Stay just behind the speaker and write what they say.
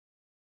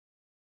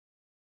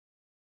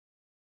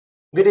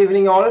Good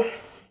evening all.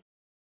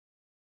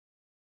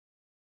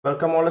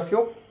 Welcome all of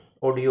you.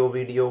 Audio,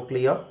 video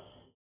clear.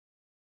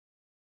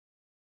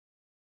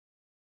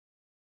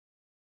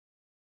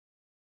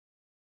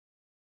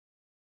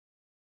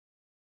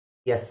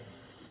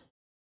 Yes.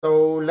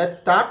 So let's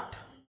start.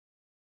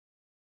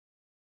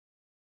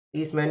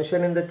 Please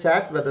mention in the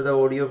chat whether the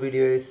audio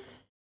video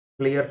is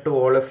clear to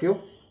all of you.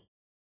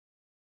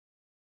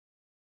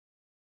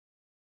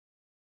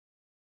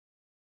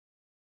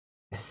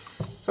 Yes.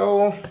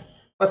 So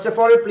first of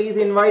all, please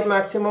invite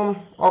maximum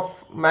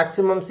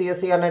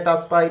CSIR-NET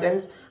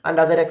aspirants and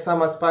other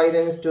exam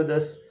aspirants to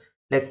this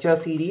lecture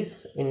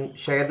series.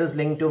 Share this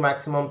link to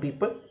maximum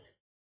people.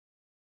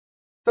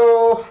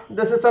 So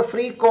this is a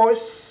free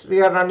course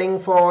we are running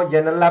for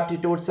General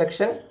Aptitude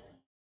section,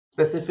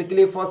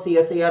 specifically for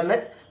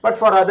CSIR-NET, but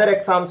for other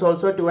exams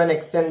also to an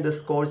extent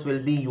this course will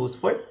be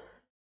useful.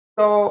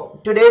 So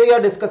today we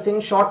are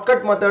discussing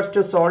shortcut methods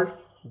to solve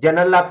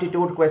General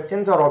Aptitude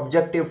questions or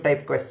objective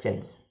type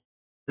questions.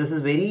 This is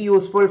very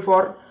useful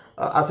for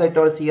as I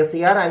told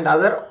CSIR and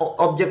other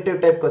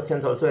objective type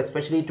questions also,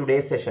 especially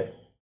today's session.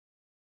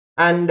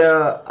 And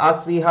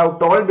as we have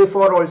told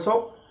before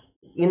also,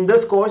 in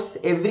this course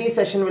every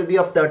session will be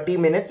of 30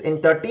 minutes.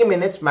 In 30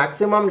 minutes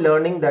maximum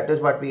learning, that is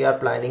what we are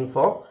planning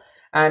for.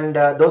 And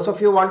those of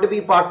you want to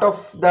be part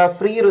of the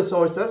free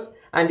resources,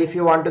 and if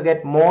you want to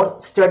get more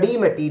study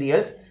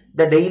materials,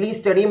 the daily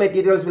study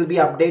materials will be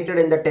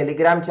updated in the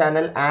Telegram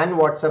channel and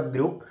WhatsApp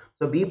group.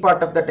 So be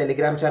part of the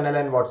Telegram channel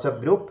and WhatsApp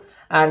group,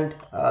 and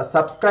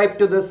subscribe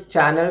to this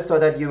channel so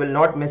that you will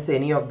not miss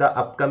any of the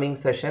upcoming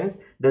sessions,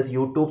 this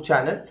YouTube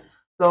channel.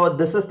 So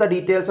this is the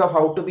details of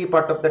how to be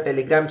part of the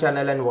Telegram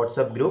channel and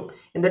WhatsApp group.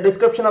 In the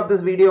description of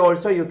this video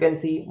also you can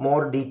see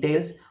more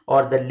details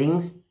or the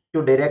links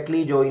to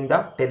directly join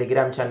the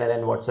Telegram channel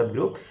and WhatsApp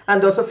group.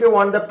 And those of you who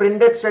want the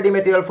printed study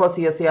material for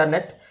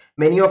CSIR-NET,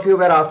 many of you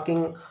were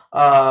asking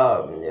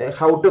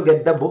how to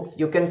get the book.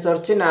 You can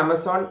search in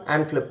Amazon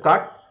and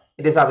Flipkart.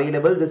 It is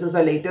available. This is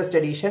a latest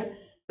edition,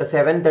 the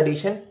 7th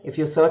edition. If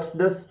you search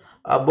this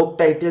book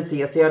title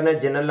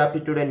CSIR-NET General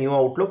Aptitude and New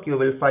Outlook, you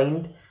will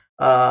find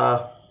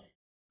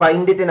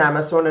it in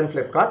Amazon and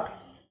Flipkart,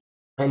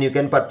 and you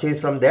can purchase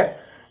from there.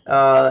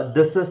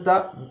 This is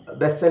the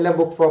bestseller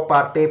book for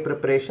Part A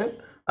preparation,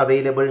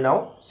 available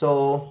now.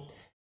 So,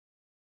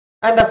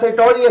 and as I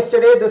told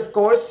yesterday, this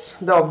course,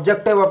 the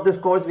objective of this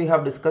course we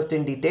have discussed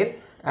in detail,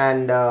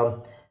 and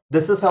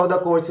this is how the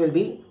course will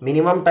be.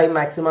 Minimum time,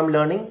 maximum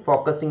learning,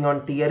 focusing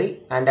on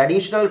theory, and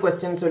additional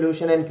question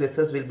solution and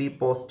quizzes will be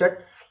posted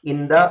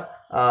in the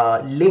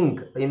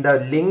link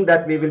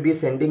that we will be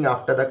sending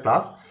after the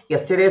class.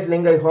 Yesterday's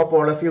link, I hope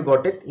all of you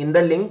got it. In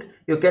the link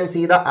you can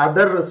see the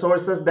other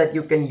resources that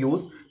you can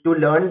use to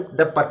learn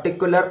the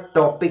particular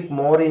topic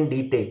more in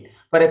detail.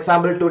 For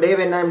example, today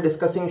when I am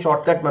discussing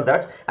shortcut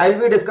methods, I will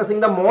be discussing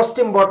the most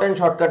important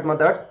shortcut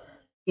methods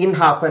in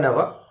half an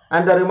hour,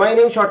 and the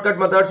remaining shortcut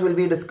methods will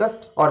be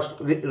discussed, or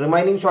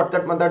remaining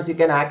shortcut methods you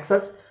can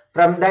access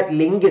from that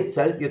link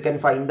itself. You can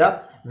find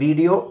the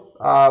video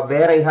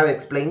where I have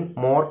explained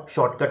more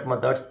shortcut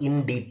methods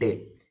in detail.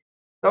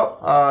 So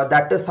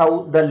that is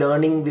how the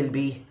learning will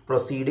be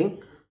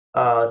proceeding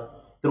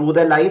through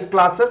the live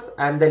classes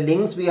and the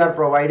links we are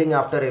providing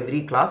after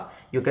every class.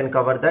 You can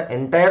cover the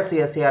entire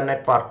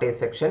CSIR-NET Part A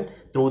section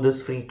through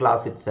this free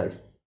class itself.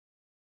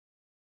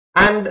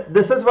 And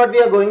this is what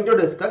we are going to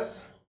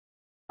discuss.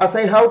 As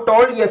I have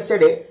told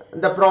yesterday,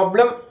 the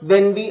problem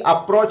when we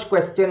approach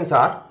questions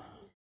are,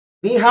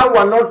 we have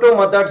one or two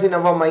methods in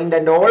our mind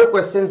and all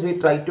questions we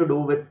try to do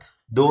with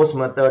those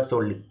methods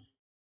only.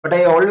 But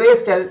I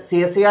always tell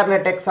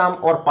CSIR-NET exam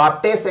or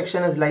Part A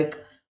section is like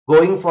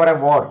going for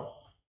a war.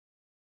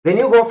 When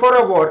you go for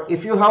a war,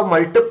 if you have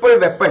multiple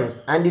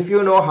weapons and if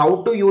you know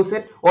how to use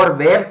it or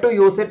where to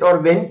use it or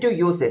when to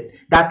use it,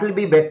 that will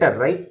be better,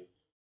 right?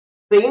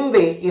 Same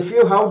way, if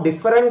you have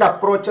different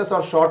approaches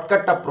or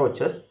shortcut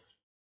approaches,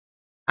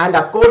 and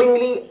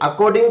accordingly,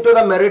 according to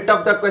the merit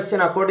of the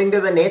question, according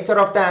to the nature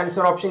of the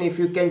answer option, if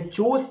you can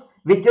choose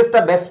which is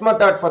the best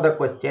method for the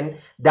question,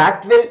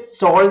 that will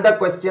solve the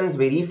questions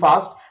very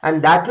fast,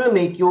 and that will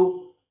make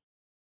you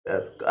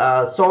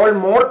solve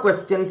more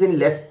questions in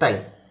less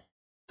time.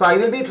 So I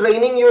will be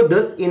training you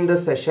this in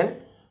this session,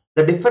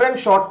 the different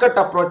shortcut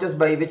approaches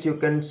by which you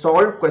can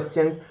solve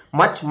questions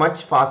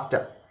much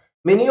faster.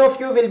 Many of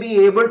you will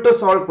be able to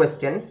solve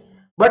questions,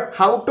 but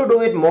how to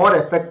do it more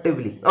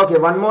effectively? Okay,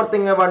 one more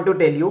thing I want to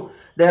tell you.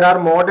 There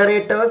are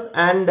moderators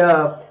and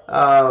the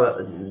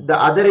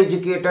other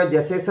educator,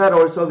 Bestseller,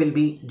 also will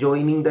be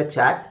joining the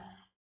chat.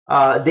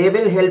 They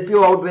will help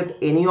you out with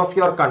any of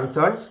your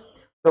concerns.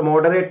 So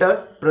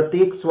moderators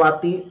Pratik,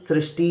 Swati,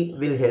 Srishti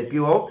will help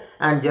you out,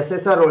 and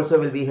Bestseller also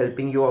will be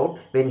helping you out.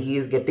 When he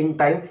is getting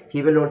time,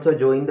 he will also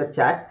join the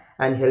chat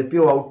and help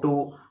you out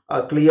to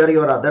clear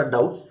your other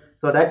doubts,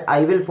 so that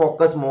I will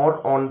focus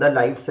more on the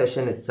live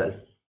session itself.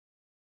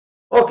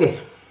 Okay.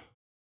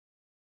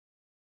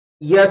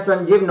 Yes,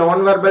 Sanjeev,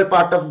 non-verbal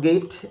part of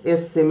GATE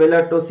is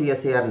similar to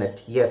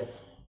CSIR-NET.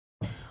 Yes.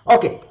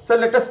 Okay, so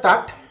let us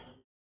start.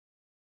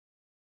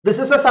 This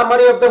is a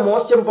summary of the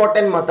most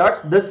important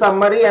methods. This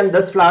summary and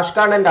this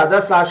flashcard and other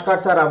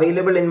flashcards are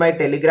available in my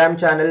Telegram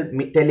channel,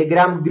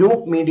 Telegram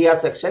group media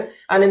section.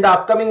 And in the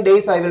upcoming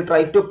days, I will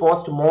try to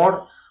post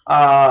more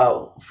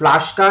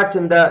flashcards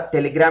in the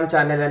Telegram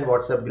channel and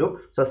WhatsApp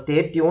group. So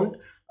stay tuned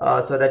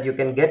so that you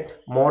can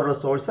get more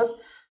resources.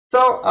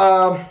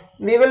 So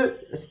we will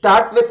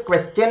start with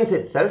questions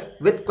itself.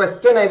 With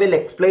question, I will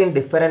explain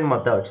different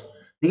methods.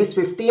 These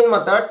 15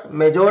 methods,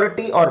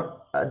 majority or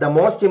the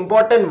most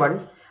important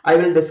ones, I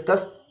will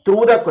discuss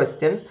through the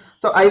questions.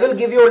 So I will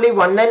give you only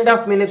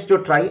 1.5 minutes to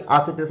try,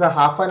 as it is a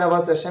half an hour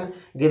session.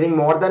 Giving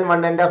more than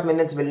 1.5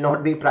 minutes will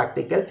not be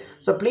practical.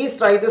 So please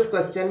try this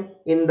question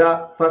in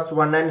the first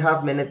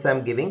 1.5 minutes I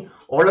am giving.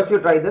 All of you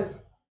try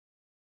this.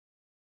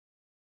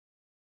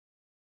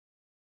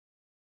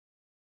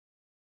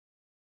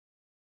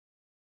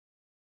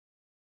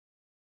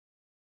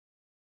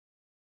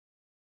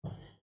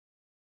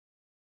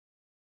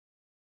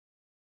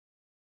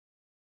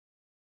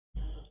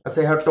 As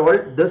I have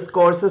told, this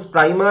course is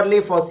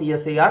primarily for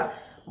CSIR,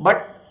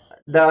 but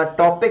the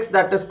topics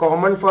that is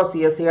common for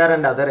CSIR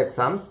and other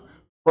exams,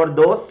 for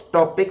those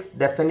topics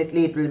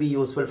definitely it will be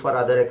useful for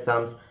other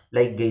exams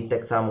like GATE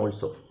exam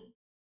also.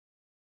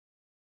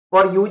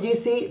 For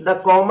UGC, the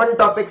common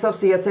topics of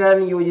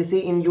CSIR and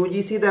UGC, in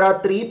UGC there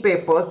are 3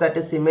 papers that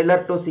is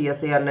similar to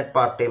CSIR-NET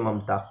Part A,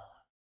 Mamta.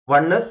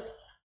 One is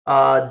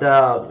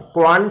the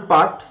quant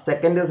part,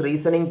 second is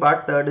reasoning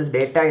part, third is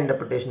data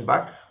interpretation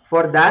part.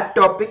 For that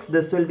topics,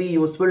 this will be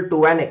useful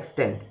to an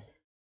extent,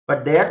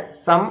 but there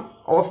some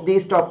of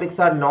these topics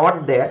are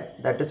not there.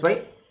 That is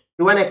why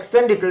to an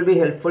extent it will be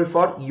helpful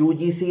for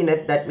UGC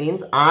NET, that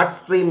means art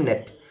stream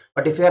NET.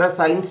 But if you are a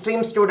science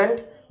stream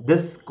student,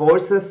 this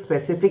course is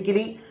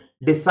specifically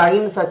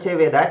designed such a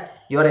way that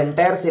your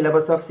entire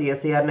syllabus of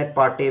CSIR-NET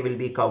Part A will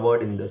be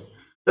covered in this.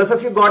 Those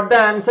of you got the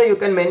answer, you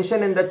can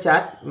mention in the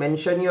chat,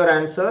 mention your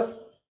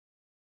answers.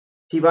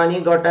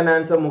 Shivani got an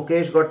answer,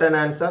 Mukesh got an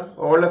answer.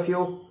 All of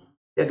you,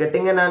 you're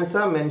getting an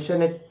answer,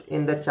 mention it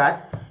in the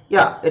chat.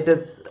 Yeah, it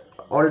is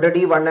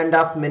already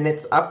 1.5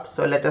 minutes up.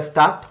 So let us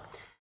start.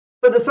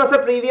 So this was a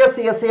previous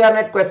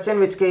CSIR-NET question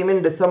which came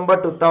in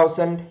December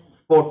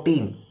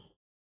 2014.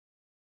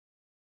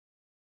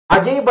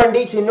 Ajay,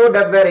 Bandi, Chinnu,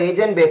 Deb were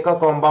agent, baker,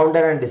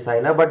 compounder and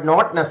designer, but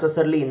not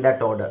necessarily in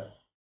that order.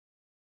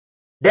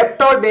 Deb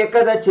told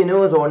Baker that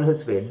Chinnu was on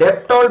his way.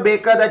 Deb told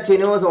Baker that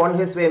Chinnu was on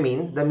his way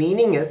means, the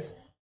meaning is,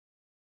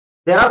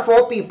 there are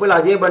 4 people,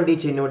 Ajay, Bandi,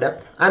 Chinnu,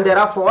 Deb, and there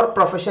are 4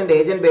 professioned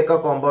agent, baker,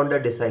 compounder,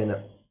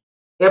 designer.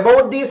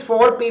 About these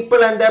 4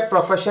 people and their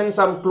profession,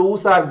 some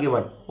clues are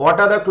given. What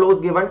are the clues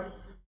given?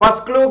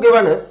 First clue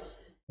given is,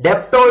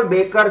 Deb told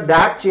Baker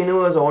that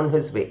Chinnu was on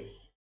his way.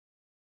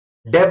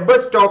 Deb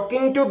was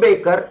talking to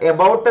Baker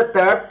about a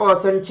third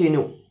person,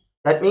 Chinnu.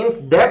 That means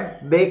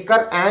Deb,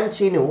 Baker and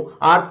Chinnu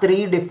are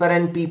 3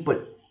 different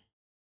people.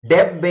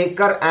 Deb,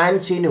 Baker and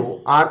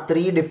Chinnu are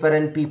 3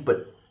 different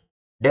people.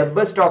 Deb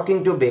was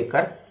talking to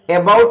Baker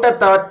about a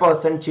third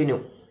person,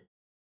 Chinnu.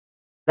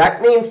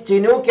 That means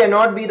Chinnu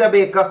cannot be the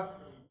Baker.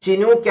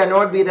 Chinnu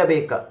cannot be the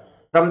Baker.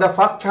 From the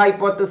first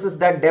hypothesis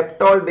that Deb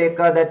told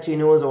Baker that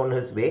Chinnu was on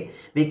his way,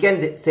 we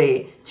can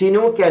say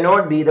Chinnu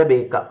cannot be the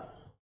Baker.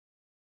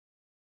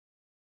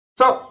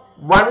 So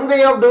one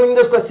way of doing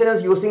this question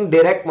is using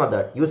direct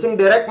method. Using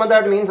direct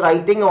method means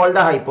writing all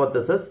the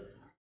hypotheses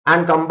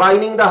and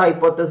combining the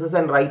hypothesis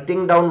and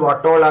writing down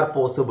what all are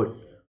possible.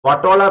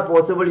 What all are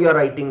possible you are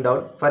writing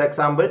down. For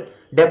example,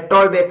 Deb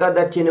told Baker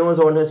that Chinnu was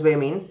on his way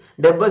means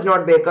Deb was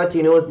not Baker,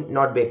 Chinnu was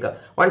not Baker.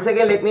 Once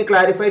again, let me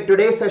clarify.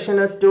 Today's session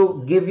is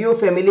to give you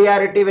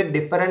familiarity with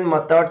different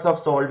methods of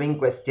solving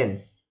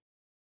questions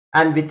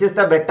and which is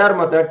the better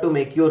method to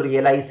make you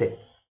realize it.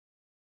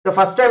 So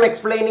first I am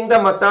explaining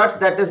the methods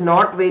that is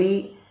not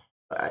very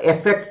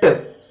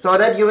effective so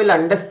that you will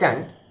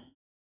understand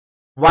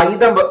why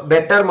the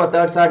better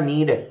methods are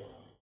needed.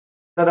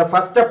 So the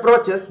first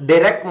approach is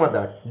direct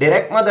method.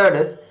 Direct method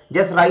is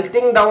just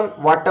writing down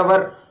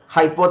whatever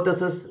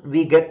hypothesis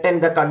we get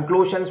and the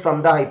conclusions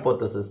from the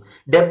hypothesis.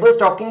 Deb was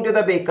talking to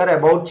the baker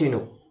about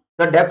Chinnu.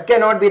 So Deb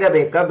cannot be the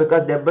baker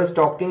because Deb was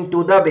talking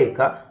to the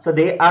baker. So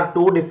they are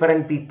 2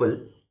 different people.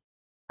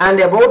 And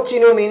about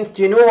Chinnu means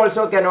Chinnu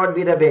also cannot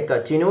be the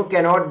baker. Chinnu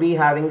cannot be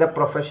having the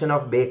profession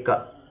of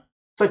baker.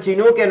 So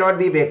Chinnu cannot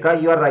be baker.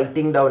 You are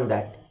writing down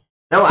that.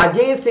 Now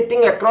Ajay is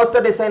sitting across the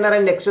designer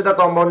and next to the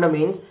compounder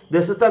means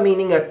this is the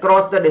meaning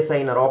across the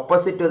designer,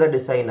 opposite to the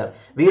designer.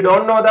 We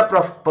don't know the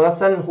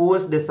person who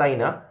is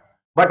designer,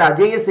 but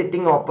Ajay is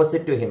sitting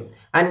opposite to him.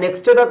 And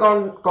next to the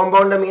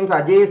compounder means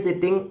Ajay is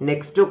sitting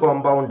next to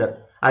compounder.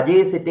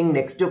 Ajay is sitting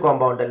next to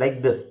compounder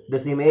like this.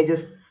 This image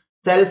is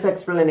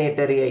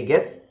self-explanatory, I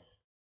guess.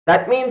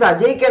 That means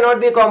Ajay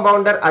cannot be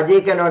compounder,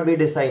 Ajay cannot be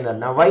designer.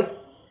 Now why?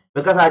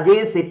 Because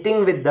Ajay is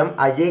sitting with them,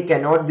 Ajay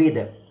cannot be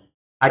them.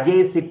 Ajay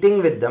is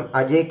sitting with them,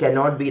 Ajay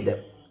cannot be them.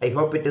 I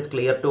hope it is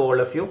clear to all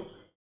of you.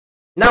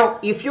 Now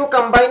if you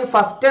combine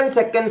first and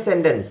second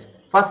sentence,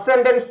 first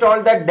sentence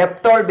told that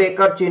Deb told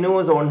Baker Chinnu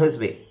was on his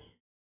way.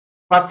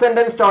 First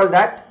sentence told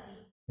that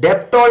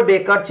Deb told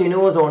Baker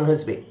Chinnu was on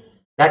his way.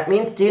 That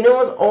means Chinu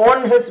is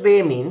on his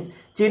way means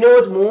Chinu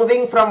is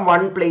moving from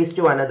one place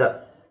to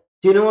another.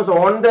 Chinu is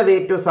on the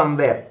way to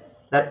somewhere.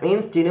 That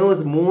means Chinu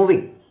is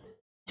moving.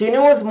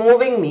 Chinu is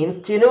moving means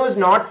Chinu is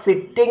not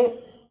sitting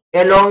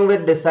along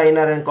with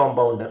designer and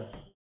compounder.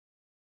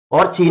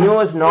 Or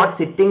Chinu is not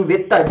sitting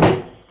with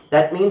Ajay.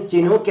 That means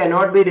Chinu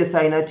cannot be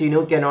designer,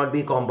 Chinu cannot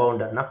be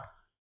compounder. Na?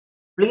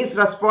 Please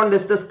respond,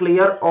 is this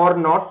clear or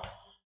not?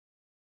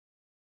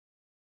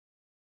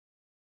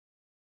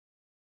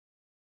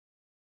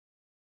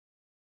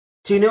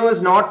 Chinu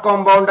is not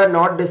compounder,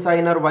 not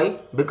designer. Why?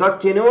 Because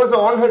Chinu is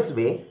on his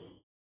way,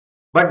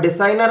 but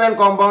designer and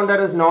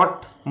compounder is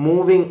not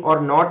moving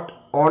or not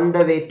on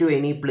the way to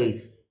any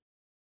place.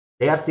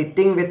 They are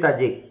sitting with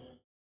Ajay.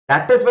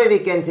 That is why we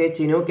can say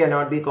Chinu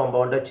cannot be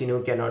compounder,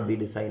 Chinu cannot be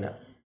designer.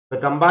 So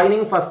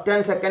combining first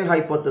and second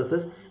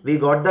hypothesis, we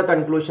got the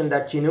conclusion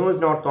that Chinu is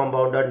not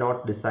compounder,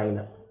 not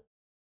designer.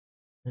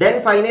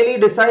 Then finally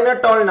designer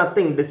told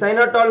nothing.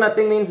 Designer told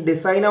nothing means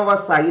designer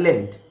was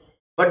silent.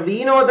 But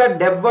we know that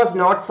Deb was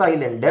not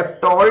silent.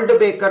 Deb told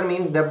Baker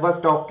means Deb was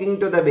talking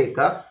to the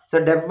Baker.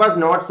 So Deb was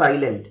not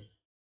silent.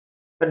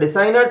 The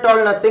designer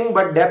told nothing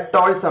but Deb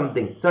told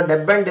something. So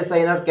Deb and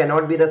designer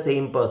cannot be the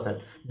same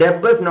person.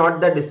 Deb is not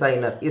the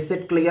designer. Is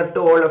it clear to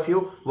all of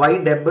you why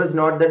Deb is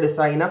not the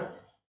designer?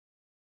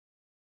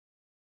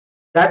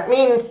 That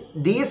means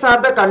these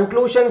are the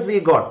conclusions we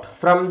got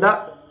from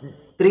the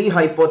three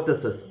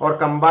hypotheses, or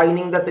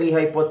combining the three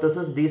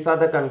hypotheses. These are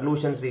the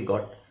conclusions we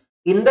got.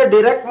 In the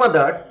direct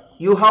method,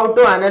 you have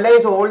to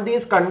analyze all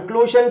these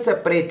conclusions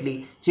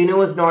separately.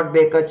 Chinu is not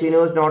Baker,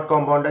 Chinu is not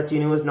compounder,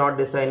 Chinu is not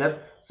designer.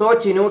 So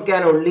Chinu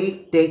can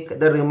only take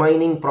the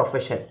remaining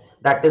profession,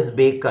 that is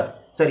Baker,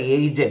 sorry,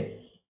 agent.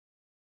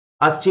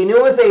 As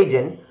Chinu is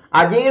agent,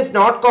 Ajay is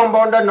not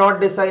compounder,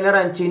 not designer,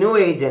 and Chinu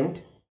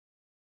agent.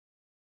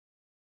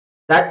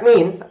 That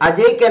means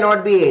Ajay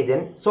cannot be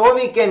agent. So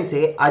we can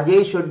say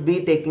Ajay should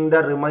be taking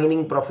the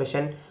remaining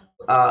profession.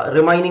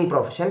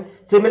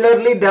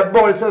 Similarly, Deb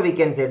also we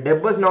can say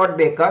Deb is not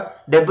Baker,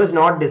 Deb is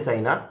not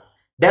designer.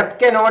 Deb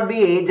cannot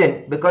be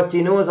agent because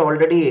Chinu is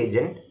already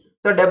agent.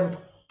 So Deb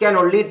can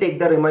only take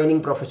the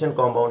remaining profession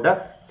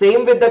compounder.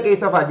 Same with the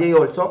case of Ajay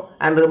also,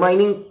 and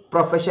remaining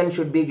profession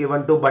should be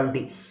given to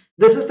Bunty.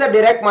 This is the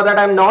direct method.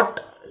 I am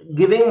not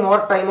giving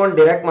more time on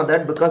direct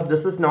method because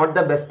this is not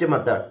the best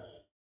method.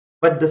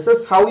 But this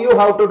is how you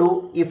have to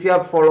do if you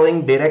are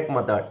following direct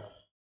method.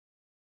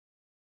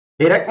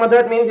 Direct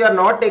method means you are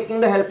not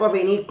taking the help of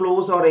any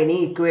clues or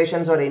any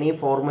equations or any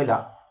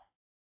formula.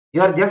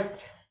 You are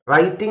just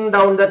writing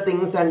down the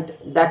things, and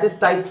that is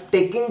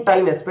taking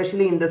time,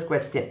 especially in this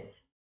question.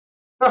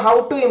 So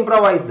how to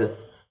improvise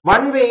this?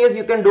 One way is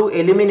you can do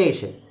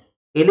elimination.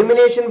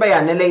 Elimination by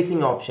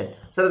analyzing option.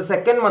 So the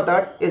second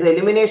method is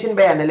elimination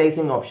by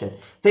analyzing option.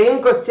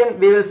 Same question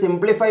we will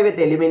simplify with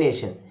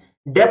elimination.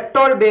 Deb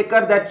told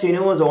Baker that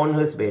Chinu was on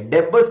his way.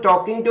 Deb is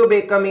talking to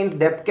Baker means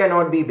Deb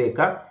cannot be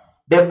Baker.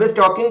 Deb is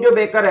talking to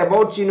Baker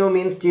about Chinu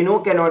means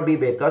Chinu cannot be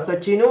Baker. So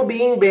Chinu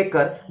being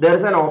Baker, there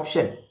is an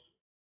option.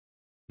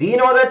 We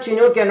know that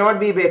Chinu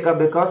cannot be Baker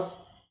because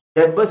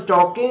Deb is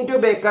talking to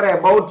Baker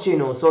about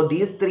Chinu. So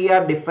these three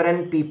are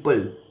different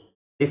people,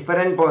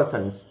 different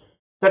persons.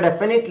 So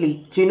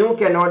definitely Chinu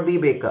cannot be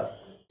Baker.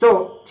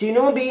 So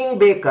Chinu being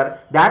Baker,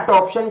 that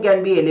option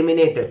can be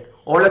eliminated.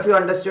 All of you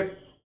understood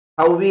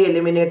how we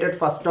eliminated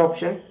first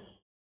option?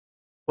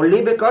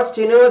 Only because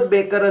Chinu is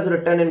Baker is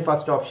written in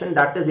first option,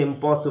 that is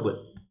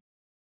impossible.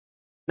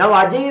 Now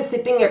Ajay is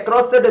sitting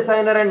across the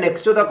designer and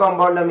next to the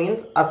compounder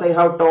means, as I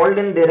have told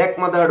in direct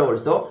method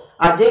also,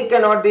 Ajay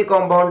cannot be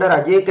compounder,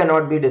 Ajay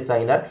cannot be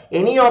designer.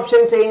 Any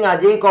option saying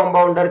Ajay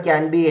compounder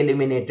can be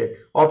eliminated.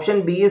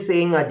 Option B is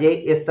saying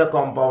Ajay is the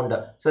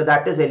compounder. So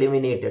that is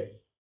eliminated.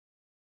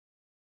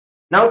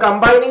 Now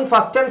combining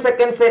first and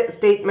second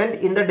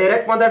statement, in the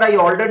direct method I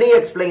already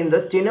explained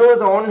this. Chinu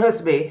is on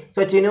his way,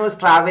 so Chinu is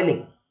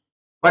traveling.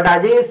 But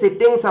Ajay is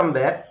sitting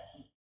somewhere,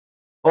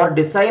 or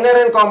designer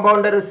and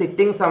compounder is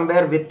sitting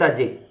somewhere with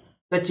Ajay.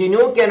 So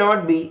Chinu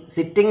cannot be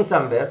sitting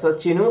somewhere. So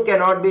Chinu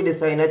cannot be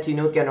designer,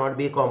 Chinu cannot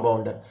be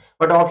compounder.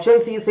 But option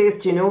C says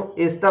Chinu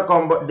is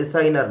the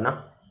designer.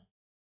 Na?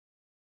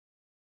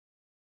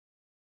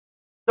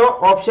 So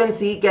option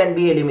C can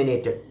be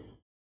eliminated.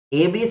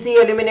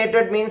 ABC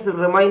eliminated means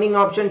remaining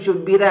option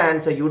should be the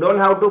answer. You don't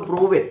have to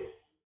prove it.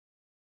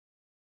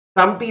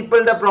 Some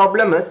people, the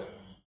problem is,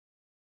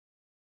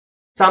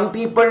 some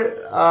people,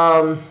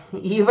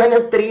 even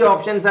if three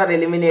options are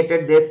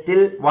eliminated, they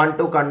still want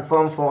to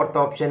confirm fourth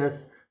option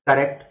is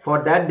correct.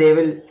 For that, they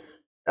will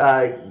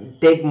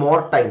take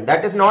more time.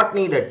 That is not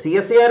needed.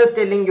 CSIR is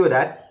telling you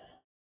that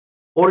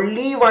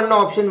only one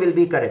option will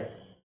be correct.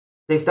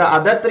 So if the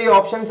other three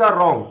options are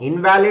wrong,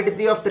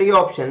 invalidity of three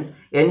options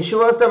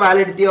ensures the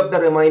validity of the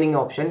remaining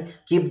option.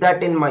 Keep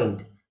that in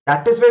mind.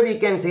 That is why we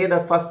can say the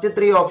first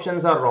three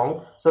options are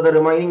wrong, so the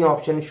remaining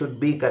option should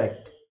be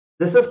correct.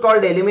 This is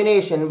called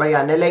elimination by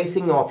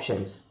analyzing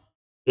options.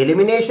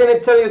 Elimination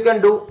itself you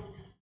can do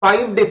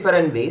 5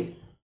 different ways.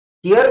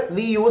 Here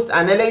we used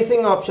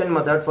analyzing option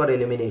method for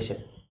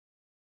elimination.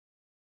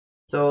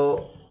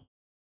 So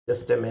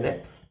just a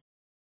minute.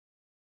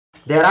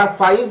 there are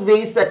 5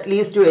 ways at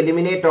least to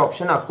eliminate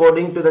option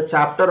according to the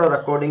chapter or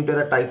according to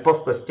the type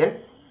of question.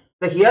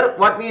 So here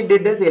what we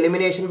did is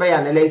elimination by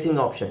analyzing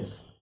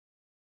options.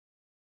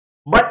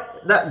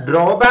 But the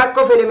drawback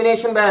of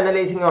elimination by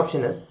analyzing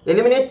option is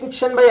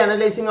elimination by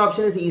analyzing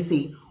option is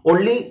easy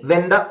only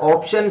when the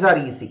options are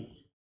easy.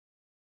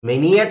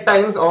 Many a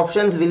times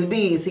options will be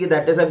easy,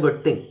 that is a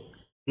good thing.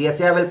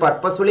 CSIR will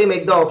purposefully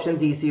make the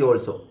options easy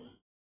also.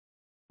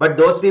 But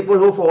those people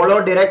who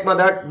follow direct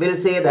method will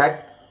say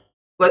that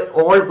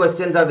all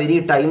questions are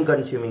very time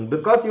consuming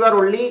because you are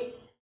only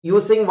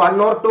using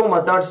 1 or 2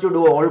 methods to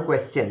do all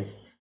questions.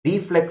 Be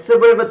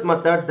flexible with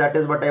methods, that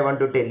is what I want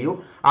to tell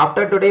you.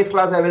 After today's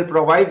class, I will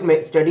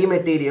provide study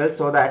materials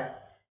so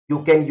that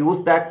you can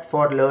use that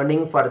for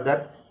learning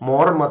further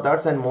more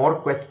methods and more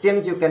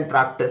questions you can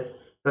practice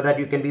so that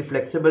you can be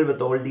flexible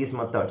with all these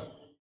methods.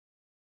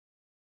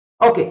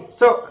 Okay,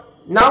 so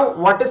now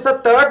what is the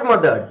third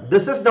method?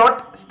 This is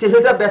not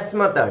still the best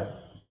method.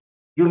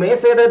 You may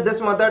say that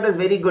this method is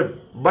very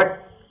good,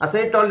 but as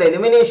I told,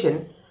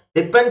 elimination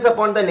depends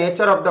upon the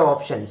nature of the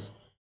options.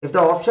 If the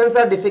options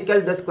are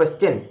difficult, this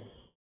question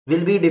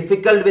will be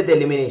difficult with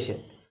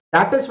elimination.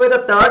 That is why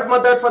the third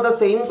method for the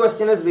same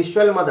question is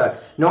visual method.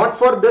 Not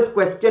for this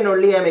question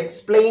only, I am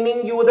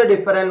explaining you the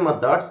different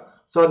methods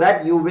so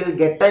that you will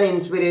get an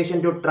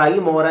inspiration to try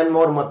more and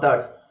more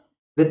methods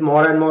with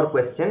more and more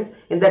questions.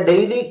 In the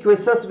daily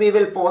quizzes we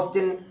will post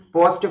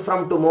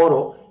from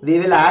tomorrow, we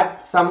will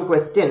add some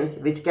questions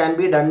which can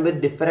be done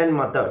with different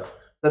methods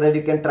so that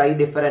you can try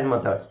different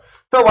methods.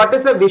 So what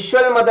is a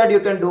visual method you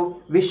can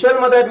do? Visual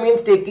method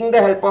means taking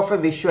the help of a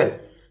visual.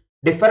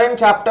 Different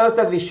chapters,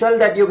 the visual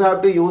that you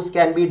have to use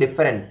can be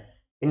different.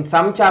 In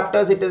some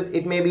chapters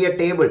it may be a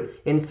table.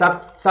 In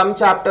some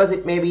chapters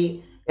it may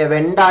be a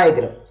Venn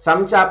diagram.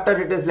 Some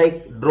chapter it is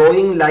like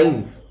drawing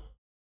lines.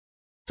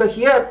 So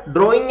here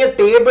drawing a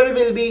table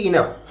will be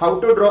enough. How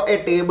to draw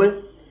a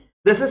table?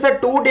 This is a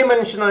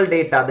 2-dimensional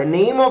data. The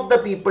name of the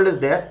people is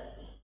there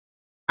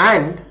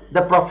and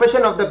the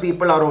profession of the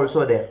people are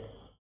also there.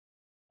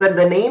 So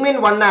the name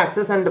in one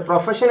axis and the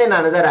profession in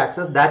another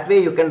axis, that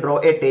way you can draw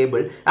a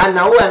table. And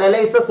now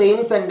analyze the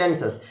same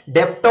sentences.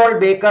 Deb told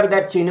Baker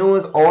that Chinu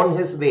is on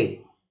his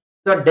way.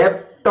 So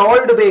Deb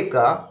told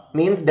Baker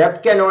means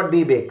Deb cannot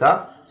be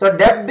Baker. So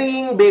Deb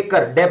being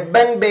Baker, Deb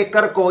and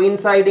Baker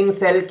coinciding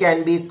cell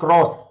can be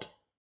crossed,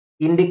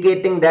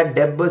 indicating that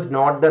Deb is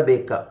not the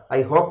Baker.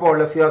 I hope all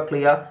of you are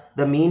clear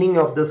the meaning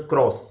of this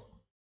cross.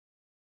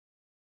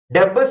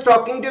 Deb is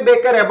talking to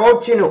Baker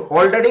about Chinu.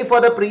 Already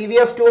for the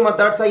previous 2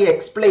 methods I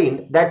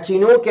explained that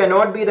Chinu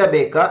cannot be the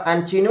Baker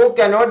and Chinu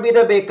cannot be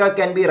the Baker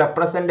can be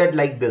represented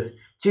like this.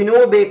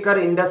 Chinu Baker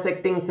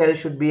intersecting cell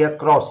should be a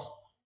cross.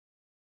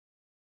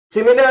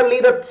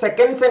 Similarly, the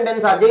second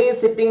sentence, Ajay is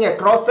sitting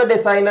across the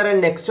designer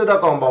and next to the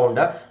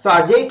compounder. So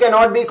Ajay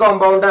cannot be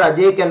compounder,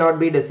 Ajay cannot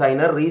be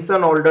designer.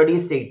 Reason already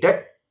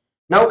stated.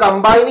 Now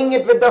combining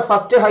it with the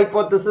first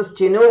hypothesis,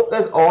 Chinu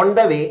is on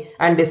the way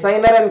and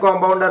designer and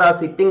compounder are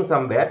sitting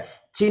somewhere.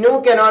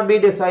 Chinu cannot be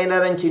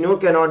designer and Chinu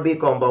cannot be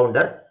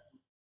compounder.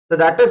 So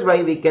that is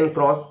why we can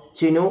cross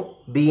Chinu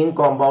being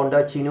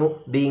compounder, Chinu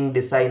being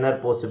designer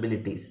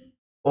possibilities.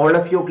 All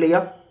of you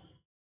clear?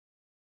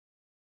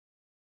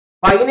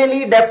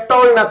 Finally, Deb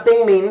told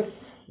nothing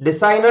means,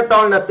 designer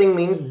told nothing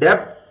means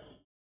Deb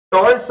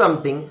told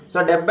something.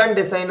 So Deb and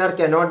designer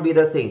cannot be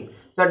the same.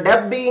 So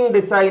Deb being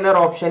designer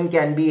option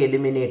can be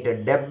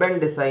eliminated. Deb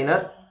and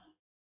designer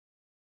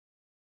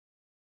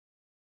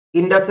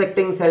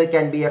intersecting cell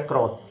can be a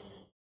cross.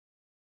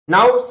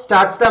 Now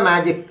starts the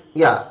magic.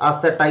 Yeah,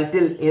 as the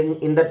title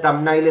in the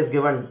thumbnail is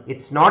given,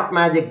 it's not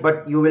magic,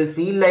 but you will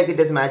feel like it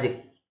is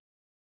magic.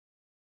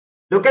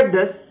 Look at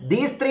this.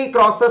 These 3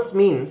 crosses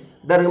means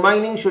the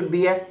remaining should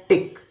be a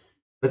tick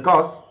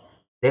because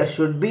there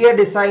should be a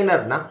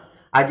designer. Na?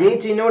 Ajay,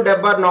 Chinu,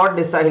 Deb are not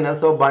designer,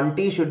 so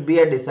Bunty should be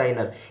a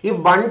designer.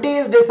 If Bunty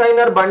is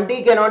designer,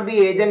 Bunty cannot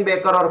be agent,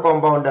 baker or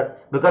compounder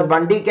because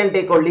Bunty can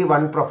take only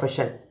one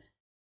profession.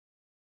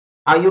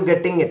 Are you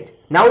getting it?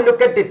 Now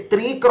look at it.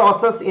 3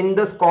 crosses in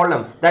this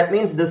column. That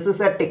means this is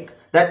a tick.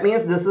 That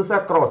means this is a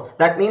cross.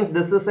 That means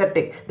this is a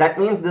tick. That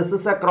means this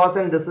is a cross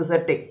and this is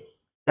a tick.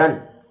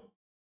 Done.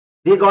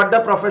 We got the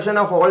profession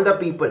of all the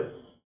people.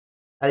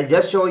 I'll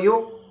just show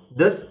you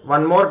this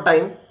one more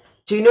time.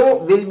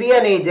 Chinu will be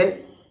an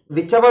agent.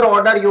 Whichever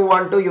order you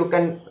want to, you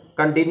can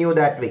continue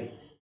that way.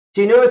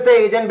 Chinu is the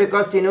agent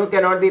because Chinu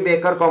cannot be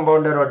baker,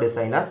 compounder or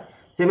designer.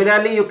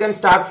 Similarly, you can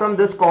start from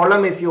this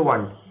column if you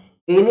want.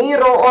 Any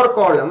row or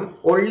column,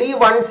 only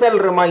one cell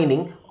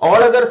remaining, all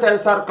other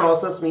cells are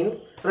crosses means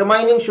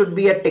remaining should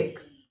be a tick.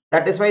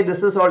 That is why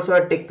this is also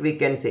a tick we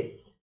can say.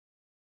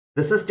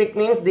 This is tick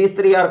means these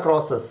 3 are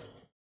crosses.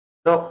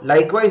 So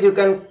likewise you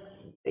can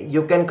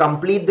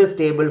complete this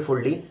table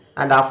fully,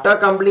 and after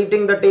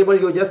completing the table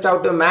you just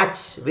have to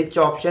match which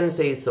option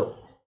says so.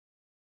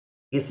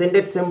 Isn't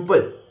it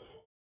simple?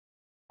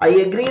 I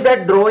agree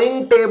that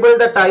drawing table,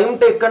 the time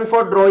taken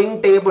for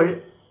drawing table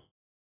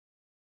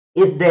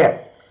is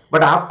there,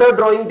 but after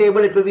drawing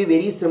table it will be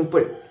very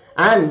simple,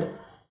 and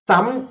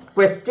some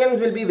questions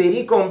will be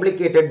very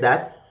complicated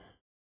that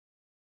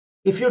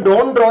If you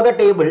don't draw the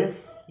table,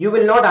 you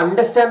will not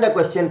understand the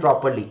question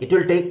properly. It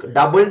will take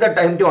double the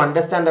time to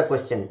understand the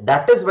question.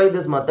 That is why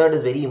this method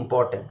is very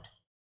important.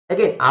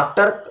 Again,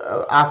 after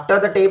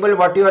the table,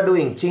 what you are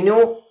doing?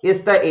 Chinu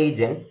is the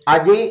agent,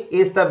 Ajay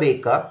is the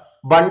baker,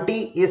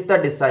 Bunty is the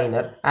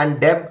designer, and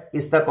Deb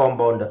is the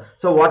compounder.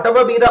 So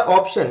whatever be the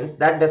options,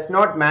 that does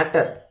not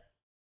matter.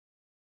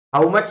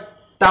 How much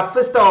tough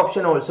is the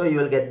option also, you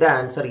will get the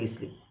answer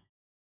easily.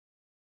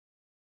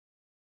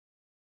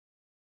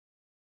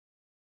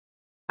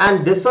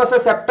 And this was a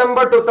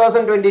September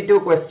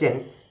 2022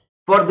 question.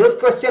 For this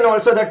question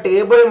also, the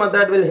table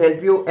method will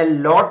help you a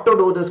lot to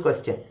do this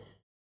question.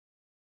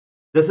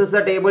 This is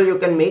the table you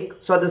can make.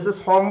 So this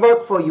is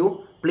homework for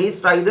you. Please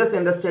try this.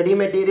 In the study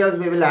materials,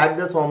 we will add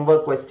this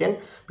homework question.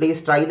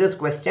 Please try this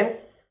question.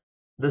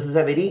 This is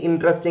a very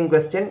interesting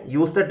question.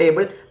 Use the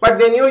table. But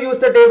when you use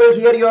the table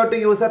here, you have to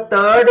use a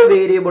third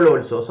variable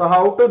also. So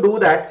how to do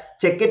that?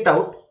 Check it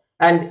out.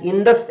 And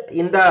in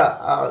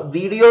the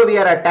video we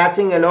are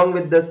attaching along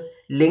with this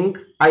link,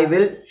 I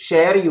will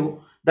share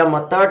you the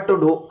method to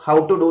do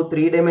how to do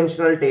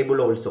three-dimensional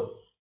table also.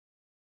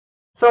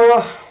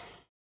 So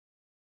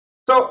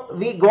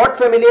we got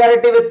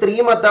familiarity with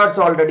three methods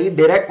already.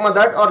 Direct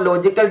method or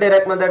logical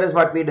direct method is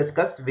what we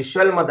discussed,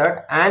 visual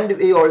method, and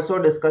we also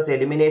discussed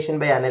elimination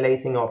by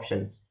analyzing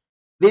options.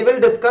 We will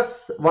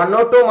discuss one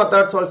or two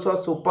methods also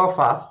super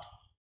fast.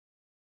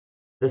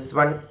 This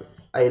one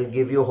I'll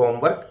give you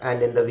homework,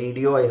 and in the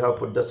video I have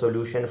put the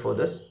solution for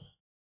this.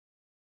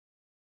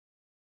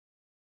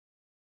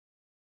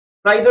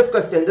 Try this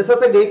question. This was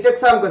a GATE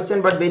exam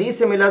question, but very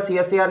similar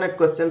CSIR-NET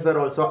questions were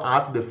also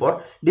asked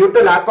before. Due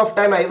to lack of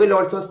time, I will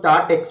also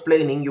start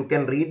explaining. You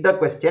can read the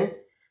question.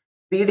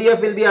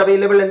 PDF will be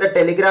available in the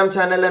Telegram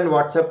channel and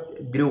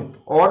WhatsApp group,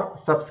 or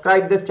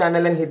subscribe this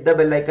channel and hit the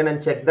bell icon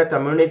and check the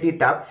community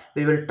tab.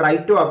 We will try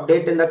to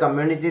update in the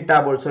community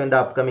tab also in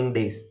the upcoming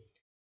days.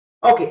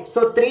 Okay,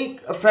 so three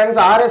friends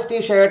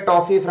RST shared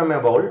toffee from a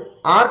bowl.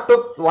 R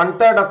took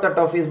 1/3 of the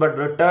toffees but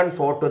returned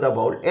 4 to the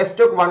bowl. S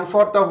took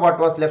 1/4 of what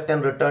was left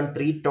and returned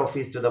 3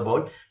 toffees to the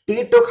bowl.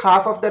 T took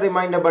half of the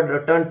remainder but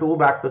returned 2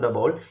 back to the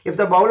bowl. If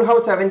the bowl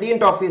has 17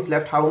 toffees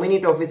left, how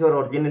many toffees were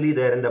originally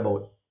there in the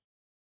bowl?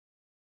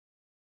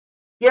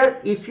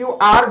 Here, if you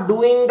are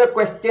doing the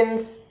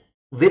questions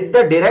with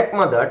the direct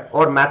method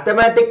or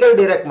mathematical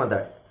direct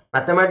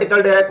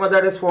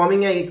method is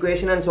forming an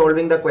equation and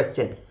solving the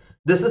question.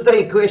 This is the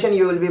equation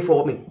you will be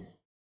forming.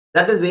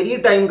 That is very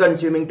time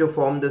consuming to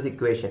form this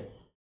equation.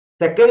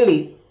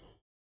 Secondly,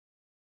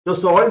 to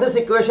solve this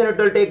equation, it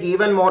will take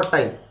even more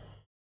time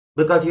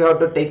because you have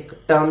to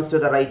take terms to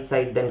the right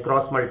side, then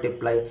cross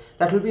multiply.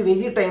 That will be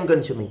very time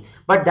consuming.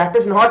 But that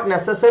is not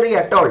necessary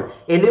at all.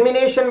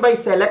 Elimination by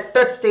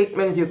selected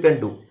statements you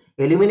can do.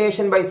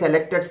 Elimination by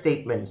selected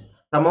statements.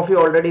 Some of you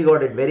already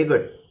got it. Very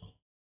good.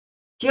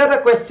 Here the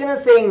question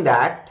is saying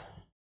that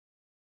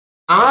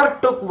R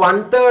took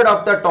 1/3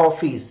 of the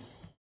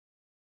toffees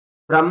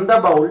from the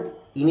bowl.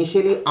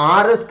 Initially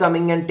R is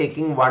coming and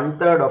taking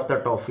 1/3 of the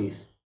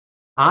toffees.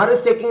 R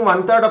is taking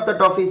 1/3 of the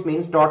toffees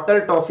means total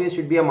toffees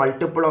should be a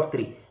multiple of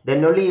 3.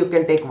 Then only you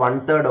can take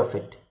 1/3 of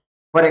it.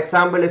 For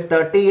example, if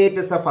 38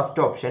 is the first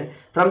option,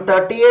 from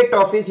 38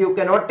 toffees you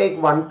cannot take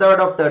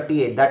 1/3 of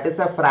 38. That is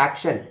a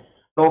fraction.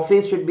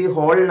 Toffees should be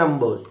whole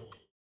numbers.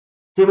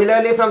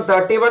 Similarly, from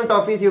 31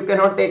 toffees you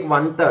cannot take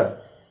 1/3.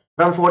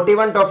 From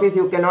 41 toffees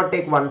you cannot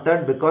take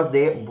 1/3 because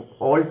they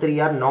all three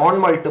are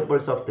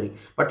non-multiples of 3.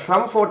 But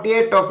from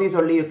 48 toffees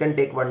only you can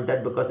take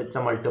 1/3 because it's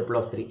a multiple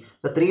of 3.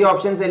 So 3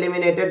 options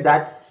eliminated.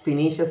 That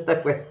finishes the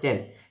question.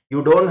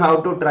 You don't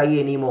have to try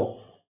anymore.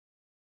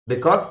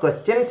 Because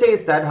question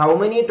says that how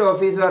many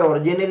toffees were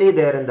originally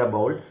there in the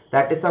bowl.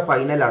 That is the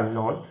final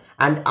unknown.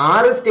 And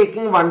R is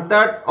taking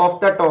 1/3 of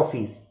the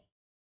toffees.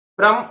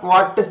 From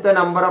what is the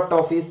number of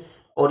toffees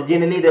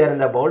originally there in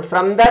the bowl?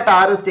 From that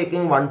R is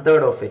taking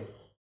 1/3 of it.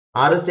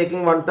 R is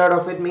taking 1/3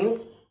 of it means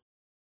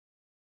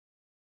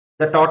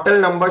the total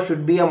number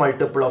should be a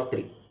multiple of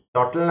 3.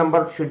 Total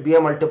number should be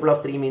a multiple of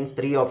 3 means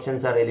 3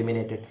 options are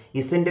eliminated.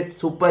 Isn't it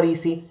super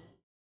easy?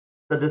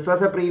 So this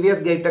was a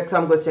previous GATE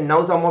exam question.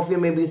 Now some of you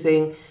may be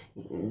saying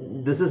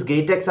this is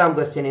GATE exam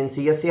question. In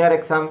CSIR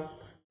exam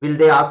will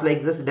they ask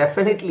like this?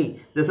 Definitely.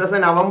 This is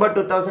a November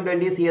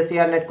 2020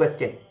 CSIR-NET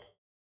question.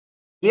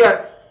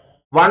 Here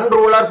one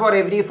ruler for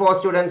every 4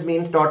 students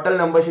means total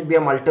number should be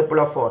a multiple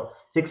of 4.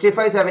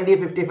 65, 70,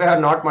 55 are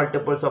not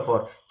multiples of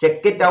 4.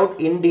 Check it out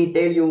in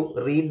detail. You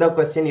read the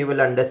question, you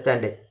will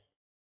understand it.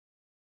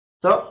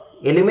 So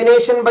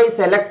elimination by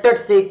selected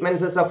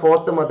statements is a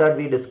fourth method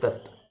we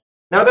discussed.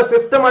 Now the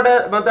fifth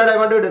method I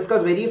want to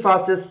discuss very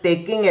fast is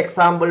taking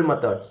example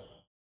methods.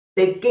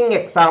 Taking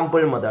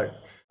example method.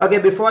 Okay,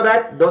 before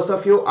that, those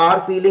of you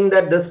are feeling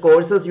that this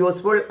course is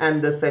useful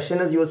and this session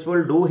is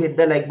useful, do hit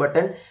the like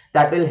button.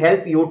 That will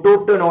help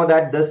YouTube to know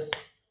that this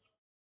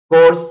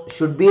course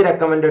should be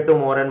recommended to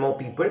more and more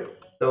people.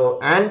 So,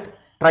 and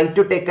try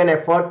to take an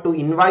effort to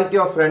invite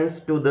your friends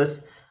to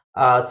this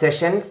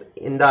sessions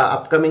in the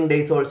upcoming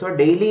days also.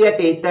 Daily at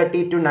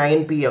 8:30 to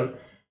 9 p.m.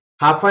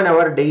 half an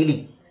hour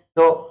daily.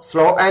 So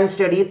slow and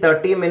steady,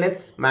 30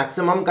 minutes,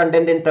 maximum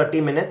content in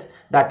 30 minutes.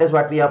 That is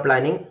what we are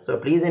planning. So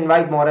please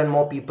invite more and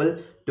more people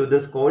to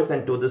this course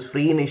and to this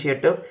free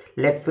initiative.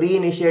 Let free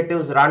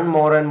initiatives run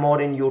more and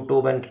more in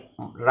YouTube and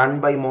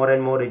run by more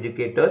and more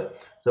educators.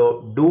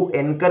 So do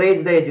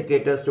encourage the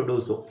educators to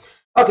do so.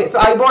 Okay, so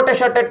I bought a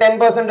shirt at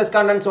 10%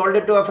 discount and sold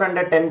it to a friend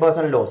at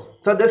 10% loss.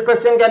 So this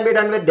question can be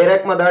done with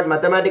direct method,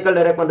 mathematical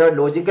direct method,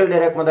 logical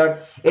direct method,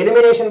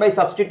 elimination by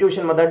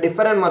substitution method.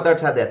 Different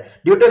methods are there.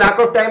 Due to lack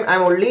of time, I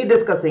am only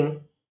discussing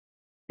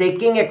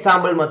taking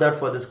example method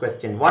for this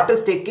question. What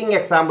is taking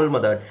example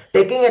method?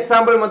 Taking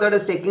example method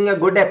is taking a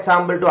good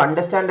example to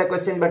understand the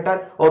question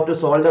better or to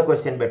solve the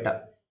question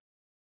better.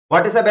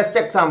 What is the best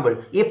example?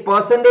 If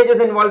percentage is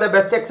involved, the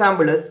best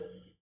example is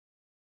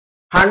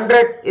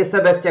 100 is the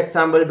best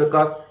example,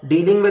 because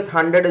dealing with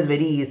 100 is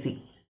very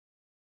easy.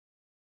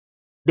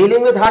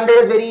 Dealing with 100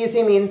 is very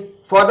easy means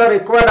for the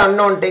required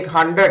unknown, take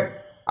 100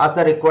 as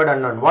the required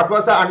unknown. What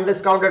was the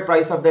undiscounted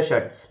price of the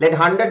shirt? Let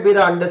 100 be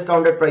the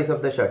undiscounted price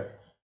of the shirt.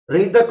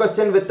 Read the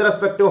question with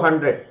respect to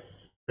 100.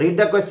 Read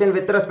the question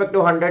with respect to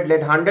 100.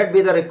 Let 100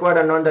 be the required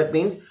unknown. That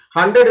means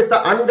 100 is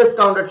the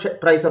undiscounted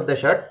price of the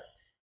shirt.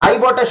 I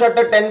bought a shirt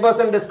at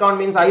 10% discount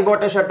means I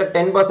bought a shirt at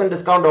 10%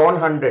 discount on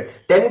 100.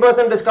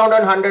 10% discount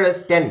on 100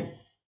 is 10.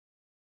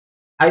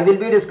 I will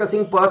be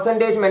discussing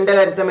percentage mental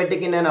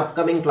arithmetic in an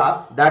upcoming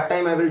class. That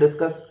time I will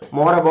discuss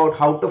more about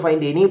how to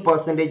find any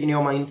percentage in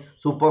your mind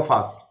super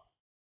fast.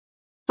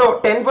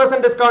 So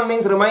 10% discount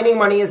means remaining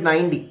money is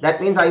 90.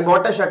 That means I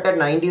bought a shirt at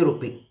 90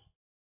 rupee.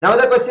 Now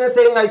the question is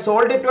saying I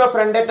sold it to a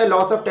friend at a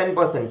loss of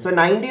 10%. So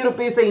 90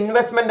 rupees is the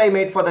investment I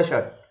made for the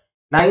shirt.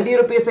 90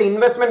 rupees is the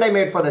investment I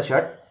made for the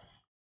shirt.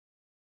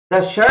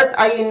 The shirt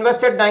I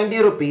invested 90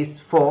 rupees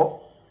for,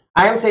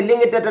 I am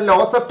selling it at a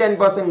loss of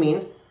 10%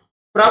 means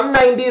from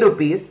 90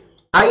 rupees,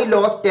 I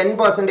lost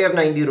 10% of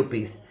 90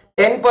 rupees.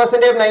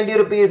 10% of 90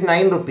 rupees is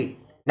 9 rupee.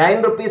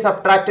 9 rupees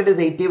subtracted is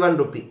 81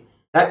 rupee.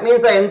 That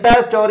means the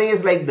entire story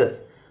is like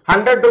this.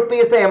 100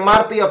 rupees is the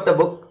MRP of the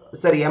book,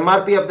 sorry,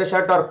 MRP of the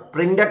shirt or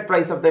printed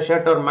price of the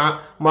shirt or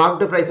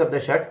marked price of the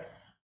shirt.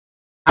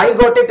 I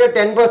got it at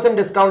 10%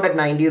 discount at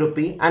 90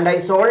 rupee and I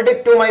sold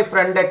it to my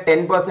friend at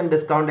 10%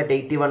 discount at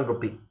 81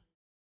 rupee.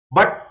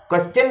 But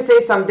question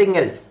says something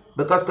else,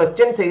 because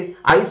question says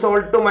I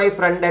sold to my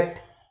friend at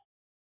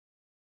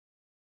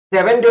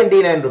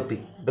 729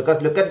 rupee.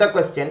 Because look at the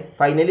question.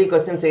 Finally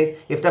question says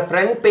if the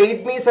friend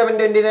paid me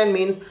 729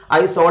 means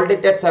I sold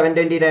it at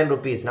 729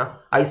 rupees.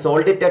 Now I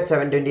sold it at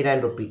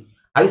 729 rupee.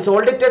 I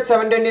sold it at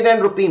 729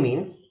 rupee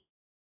means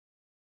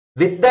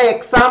with the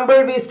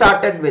example we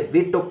started with,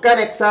 we took an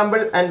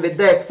example and with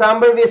the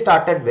example we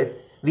started with,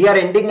 we are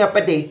ending up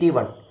at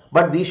 81.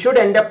 But we should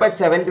end up at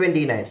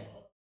 729.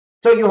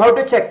 So you have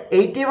to check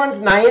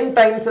 81's 9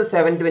 times is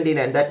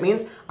 729. That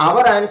means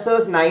our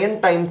answer's 9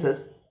 times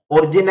is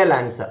original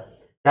answer.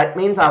 That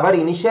means our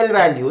initial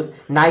values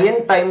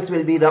 9 times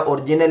will be the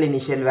original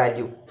initial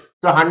value.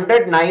 So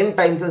 100 9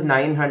 times is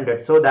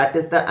 900. So that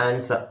is the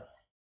answer.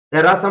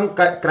 There are some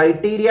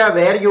criteria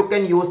where you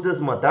can use this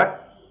method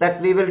that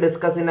we will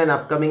discuss in an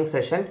upcoming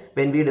session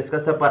when we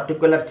discuss the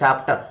particular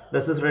chapter.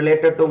 This is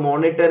related to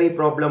monetary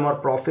problem or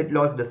profit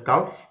loss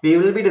discount. We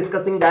will be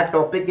discussing that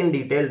topic in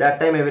detail. That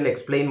time I will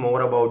explain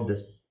more about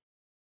this.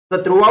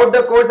 So throughout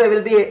the course I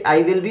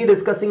will be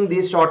discussing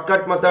these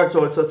shortcut methods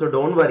also, so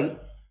don't worry.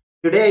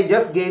 Today I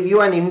just gave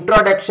you an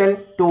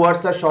introduction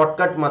towards the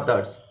shortcut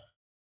methods.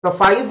 So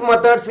 5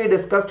 methods we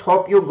discussed.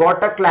 Hope you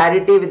got a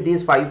clarity with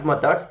these 5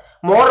 methods.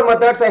 More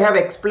methods I have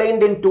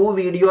explained in 2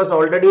 videos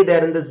already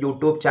there in this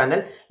YouTube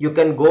channel. You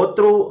can go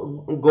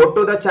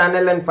to the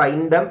channel and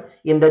find them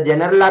in the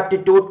General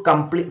Aptitude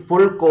complete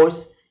full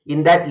course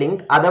in that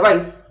link.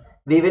 Otherwise,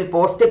 we will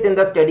post it in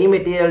the study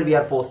material we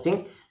are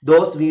posting,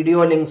 those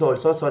video links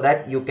also, so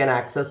that you can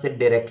access it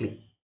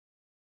directly.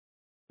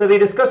 So we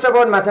discussed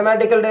about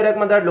mathematical direct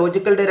method,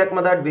 logical direct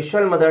method,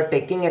 visual method,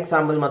 taking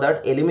example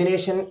method,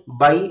 elimination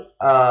by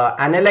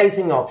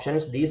analyzing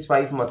options, these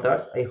 5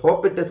 methods. I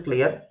hope it is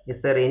clear. Is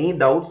there any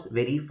doubts?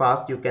 Very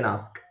fast you can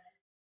ask.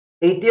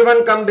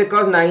 81 come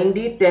because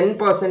 90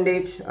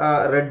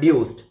 10%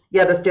 reduced.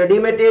 Yeah, the study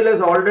material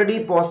is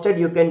already posted.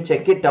 You can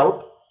check it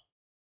out.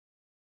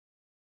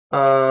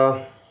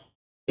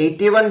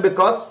 81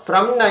 because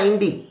from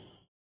 90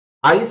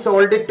 I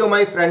sold it to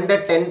my friend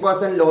at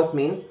 10% loss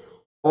means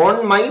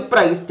on my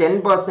price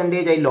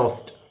 10% I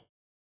lost.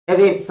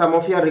 Again, some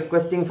of you are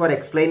requesting for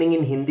explaining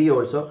in Hindi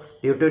also.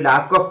 Due to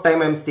lack of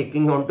time I am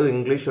sticking on to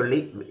English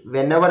only.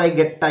 Whenever I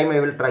get time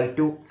I will try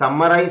to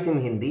summarize in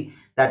Hindi.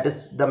 That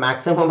is the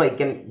maximum I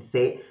can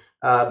say,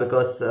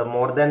 because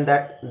more than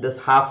that, this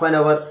half an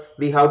hour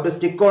we have to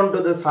stick on to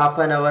this half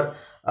an hour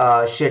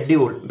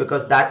schedule,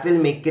 because that will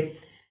make it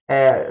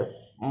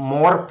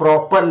more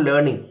proper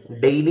learning.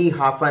 Daily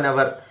half an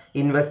hour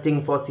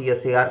investing for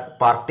CSIR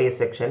Part A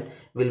section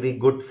will be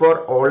good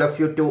for all of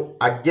you to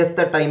adjust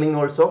the timing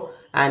also,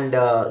 and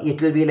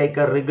it will be like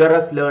a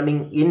rigorous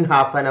learning in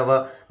half an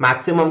hour,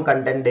 maximum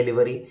content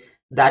delivery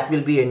that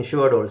will be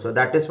ensured also.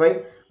 That is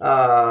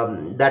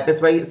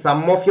why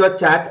some of your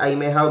chat I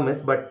may have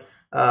missed, but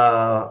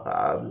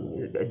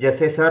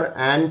Jesse sir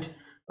and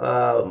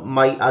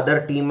my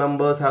other team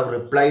members have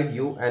replied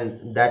you,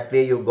 and that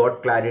way you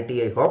got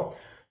clarity, I hope.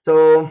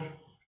 So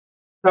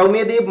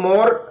Saumya,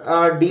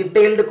 more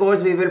detailed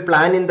course we will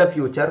plan in the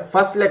future.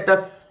 First, let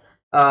us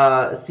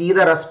see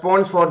the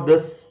response for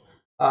this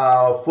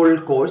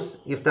full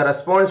course. If the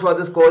response for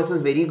this course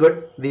is very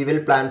good, we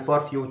will plan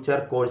for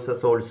future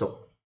courses also.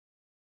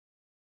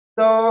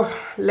 So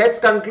let's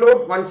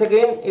conclude once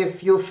again.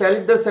 If you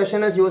felt this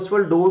session is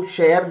useful, do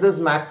share this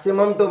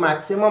maximum to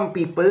maximum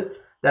people.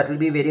 That will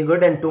be very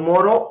good. And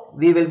tomorrow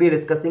we will be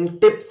discussing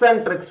tips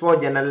and tricks for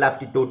general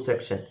aptitude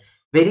section.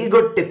 Very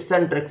good tips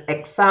and tricks,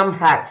 exam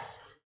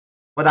hacks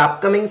for the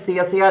upcoming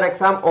CSIR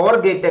exam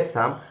or GATE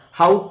exam.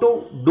 How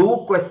to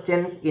do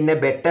questions in a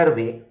better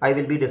way, I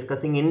will be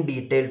discussing in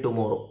detail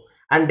tomorrow.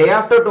 And day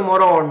after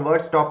tomorrow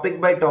onwards,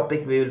 topic by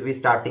topic, we will be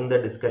starting the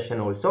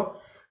discussion also.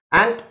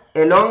 And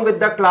along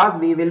with the class,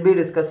 we will be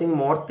discussing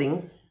more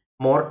things,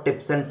 more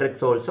tips and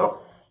tricks also.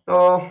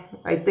 So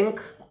I think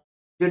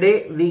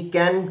today we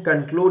can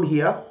conclude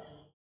here.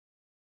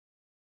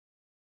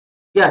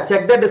 Yeah,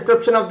 check the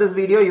description of this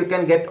video. You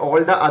can get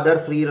all the other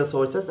free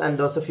resources, and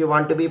those of you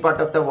want to be part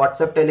of the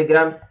WhatsApp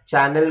Telegram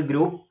channel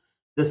group,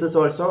 this is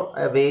also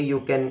a way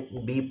you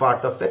can be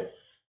part of it.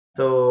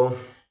 So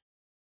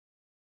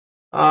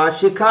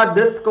Shikha,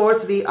 this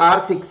course we are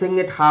fixing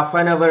it half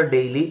an hour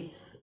daily.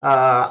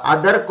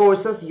 Other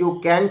courses you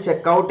can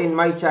check out in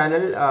my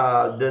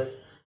channel.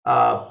 This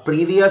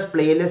previous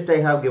playlist I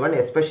have given,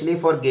 especially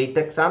for GATE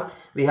exam,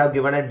 we have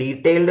given a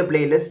detailed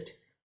playlist.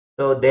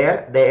 So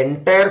there the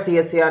entire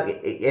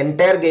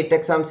entire GATE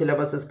exam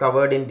syllabus is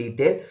covered in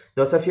detail.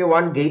 Those of you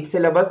want GATE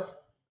syllabus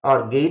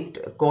or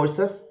GATE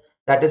courses,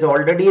 that is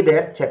already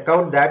there. Check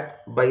out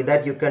that. By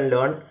that you can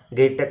learn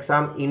GATE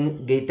exam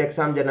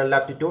general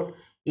aptitude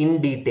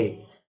in detail.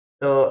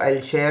 So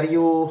I'll share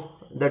you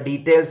the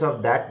details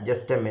of that.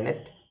 Just a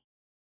minute.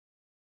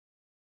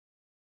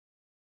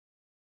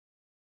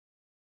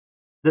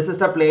 This is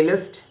the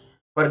playlist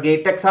for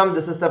GATE exam.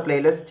 This is the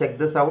playlist. Check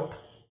this out.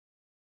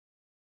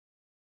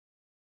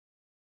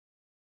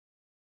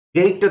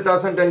 GATE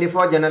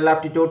 2024 General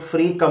Aptitude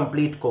free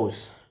complete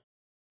course,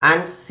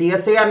 and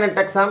CSIR-NET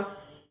exam.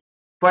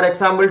 For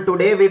example,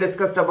 today we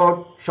discussed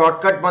about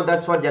shortcut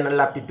methods for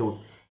General Aptitude.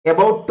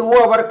 About 2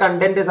 hour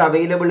content is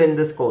available in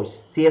this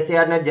course,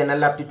 CSIR-NET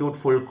General Aptitude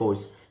full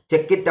course.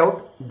 Check it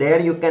out. There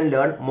you can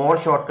learn more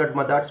shortcut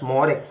methods,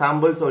 more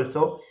examples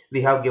also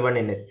we have given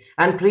in it.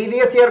 And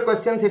previous year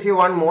questions, if you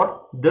want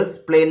more,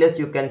 this playlist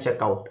you can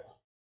check out.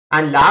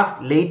 And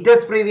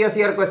latest previous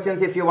year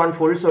questions, if you want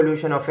full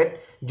solution of it,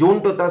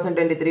 June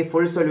 2023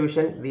 full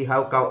solution we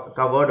have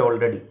covered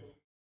already.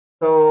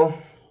 So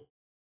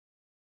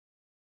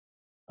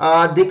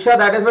Diksha,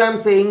 that is why I'm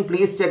saying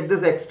please check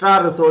this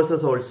extra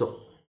resources also.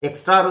 Check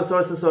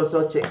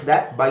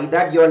that. By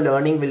that your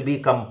learning will be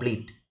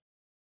complete.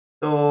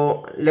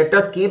 So let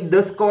us keep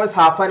this course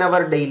half an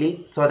hour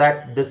daily, so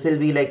that this will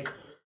be like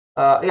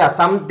yeah,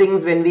 some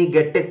things when we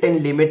get it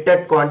in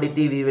limited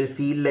quantity, we will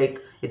feel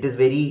like it is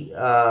very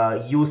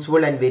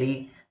useful and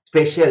very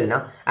special,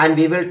 na? And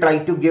we will try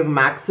to give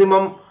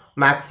maximum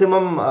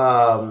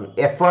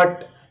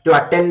effort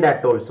to attend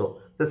that also.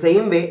 So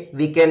same way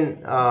we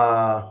can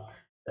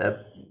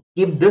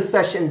keep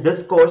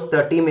this course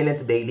 30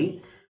 minutes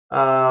daily.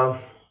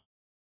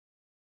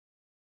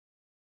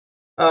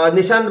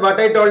 Nishant, what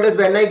I told is,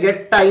 when I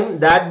get time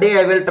that day,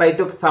 I will try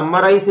to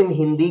summarize in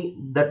Hindi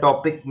the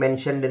topic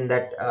mentioned in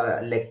that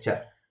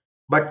lecture.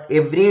 But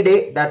every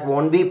day that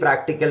won't be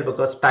practical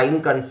because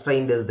time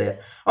constraint is there.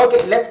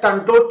 Okay, let's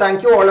conclude.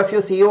 Thank you all of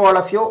you. See you all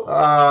of you,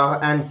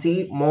 and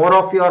see more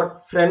of your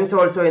friends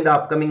also in the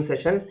upcoming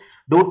sessions.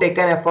 Do take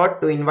an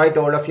effort to invite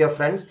all of your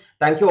friends.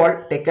 Thank you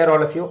all. Take care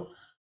all of you.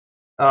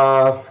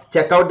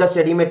 Check out the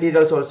study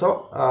materials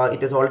also.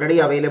 It is already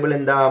available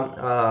in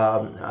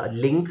the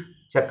link.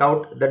 Check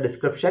out the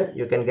description.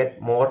 You can get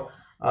more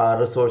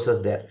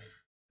resources there.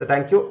 So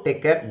thank you.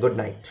 Take care. Good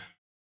night.